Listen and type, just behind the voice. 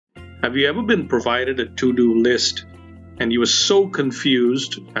Have you ever been provided a to-do list and you were so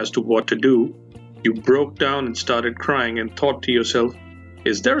confused as to what to do, you broke down and started crying and thought to yourself,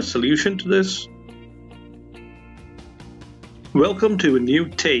 is there a solution to this? Welcome to a new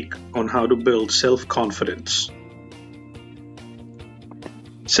take on how to build self-confidence.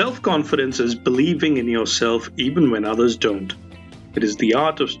 Self-confidence is believing in yourself even when others don't. It is the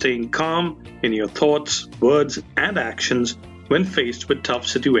art of staying calm in your thoughts, words, and actions when faced with tough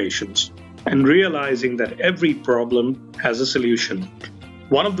situations, and realizing that every problem has a solution.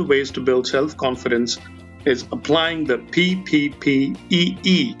 One of the ways to build self-confidence is applying the PPPEE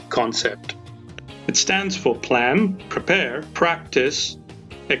concept. It stands for plan, prepare, practice,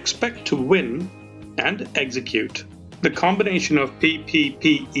 expect to win, and execute. The combination of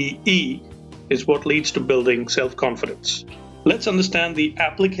PPPEE is what leads to building self-confidence. Let's understand the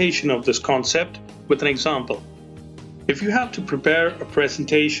application of this concept with an example. If you have to prepare a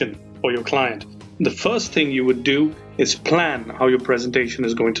presentation for your client, the first thing you would do is plan how your presentation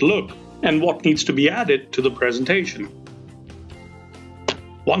is going to look and what needs to be added to the presentation.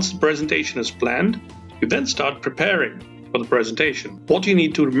 Once the presentation is planned, you then start preparing for the presentation. What you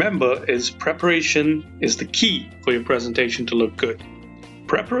need to remember is preparation is the key for your presentation to look good.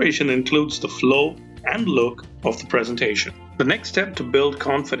 Preparation includes the flow and look of the presentation. The next step to build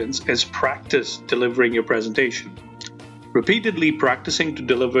confidence is practice delivering your presentation. Repeatedly practicing to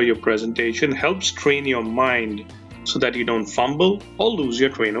deliver your presentation helps train your mind so that you don't fumble or lose your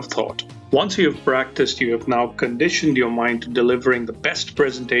train of thought. Once you have practiced, you have now conditioned your mind to delivering the best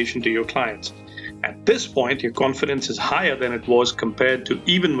presentation to your clients. At this point, your confidence is higher than it was compared to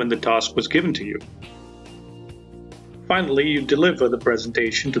even when the task was given to you. Finally, you deliver the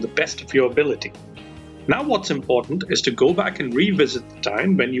presentation to the best of your ability. Now what's important is to go back and revisit the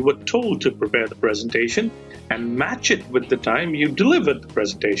time when you were told to prepare the presentation and match it with the time you delivered the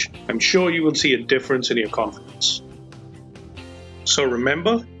presentation. I'm sure you will see a difference in your confidence. So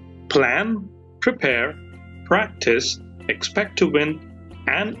remember, plan, prepare, practice, expect to win,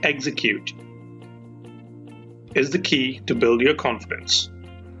 and execute is the key to build your confidence.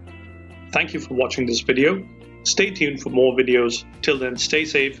 Thank you for watching this video. Stay tuned for more videos. Till then, stay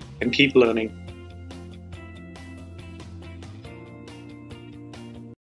safe and keep learning.